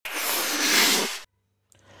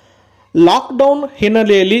Lockdown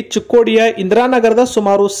ಹಿನ್ನೆಲೆಯಲ್ಲಿ ಚಿಕ್ಕೋಡಿಯ ಇಂದಿರಾನಗರದ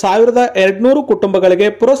ಸುಮಾರು 1200 ಕುಟುಂಬಗಳಿಗೆ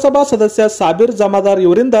ಪುರಸಭಾ ಸದಸ್ಯ ಸಾಬೀರ್ ಜಮಾದಾರ್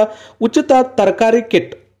ಇವರಿಂದ ಉಚಿತ ತರಕಾರಿ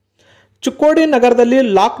ಕಿಟ್. ಚಿಕ್ಕೋಡಿ ನಗರದಲ್ಲಿ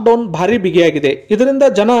ಲಾಕ್ಡೌನ್ ಭಾರಿ ಬಿಗಿಯಾಗಿದೆ. ಇದರಿಂದ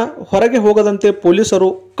ಜನ ಹೊರಗೆ ಹೋಗದಂತೆ ಪೊಲೀಸರು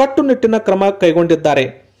ಕಟ್ಟುನಿಟ್ಟಿನ ಕ್ರಮ ಕೈಗೊಂಡಿದ್ದಾರೆ.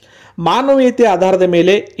 ಮಾನವೀಯತೆ ಆಧಾರದ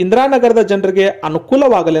ಮೇಲೆ ಇಂದಿರಾನಗರದ ಜನರಿಗೆ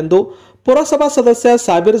ಅನುಕೂಲವಾಗಲೆಂದು ಪುರಸಭಾ ಸದಸ್ಯ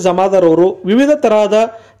ಸಾಬೀರ್ ಜಮಾದಾರ್ ಅವರು ವಿವಿಧ ತರಹದ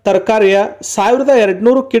ತರಕಾರಿಯ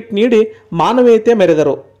 1200 ಕಿಟ್ ನೀಡಿ ಮಾನವೀಯತೆ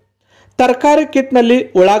ಮೆರೆದರು. ತರಕಾರಿ ಕಿಟ್ನಲ್ಲಿ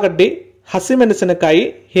ಉಳ್ಳಾಗಡ್ಡಿ, ಹಸಿಮೆಣಸಿನಕಾಯಿ,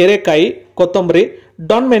 ಹೀರೆಕಾಯಿ, ಕೊತ್ತಂಬರಿ,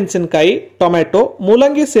 ಡೊಣ್ ಮೆಣಸಿನಕಾಯಿ, ಟೊಮೆಟೊ,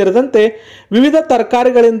 ಮೂಲಂಗಿ ಸೇರಿದಂತೆ ವಿವಿಧ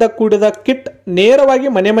ತರಕಾರಿಗಳಿಂದ ಕೂಡಿದ ಕಿಟ್ ನೇರವಾಗಿ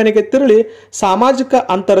ಮನೆ ಮನೆಗೆ ತೆರಳಿ ಸಾಮಾಜಿಕ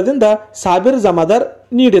ಅಂತರದಿಂದ ಸಾಬೀರ್ ಜಮಾದಾರ್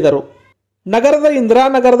ನೀಡಿದರು. ನಗರದ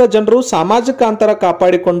ಇಂದಿರಾನಗರದ ಜನರು ಸಾಮಾಜಿಕ ಅಂತರ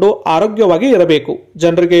ಕಾಪಾಡಿಕೊಂಡು ಆರೋಗ್ಯವಾಗಿ ಇರಬೇಕು.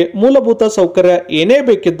 ಜನರಿಗೆ ಮೂಲಭೂತ ಸೌಕರ್ಯ ಏನೇ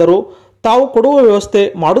ಬೇಕಿದ್ದರೂ ತಾವು ಕೊಡುವ ವ್ಯವಸ್ಥೆ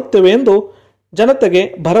ಮಾಡುತ್ತೇವೆ ಎಂದು ಜನತೆಗೆ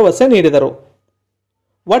ಭರವಸೆ ನೀಡಿದರು.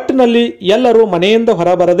 ಒಟ್ಟಿನಲ್ಲಿ ಎಲ್ಲರೂ ಮನೆಯಿಂದ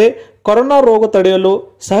ಹೊರಬರದೆ ಕೊರೋನಾ ರೋಗ ತಡೆಯಲು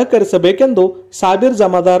ಸಹಕರಿಸಬೇಕೆಂದು ಸಾಬೀರ್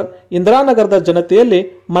ಜಮಾದಾರ್ ಇಂದಿರಾನಗರದ ಜನತೆಯಲ್ಲಿ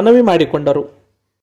ಮನವಿ ಮಾಡಿಕೊಂಡರು.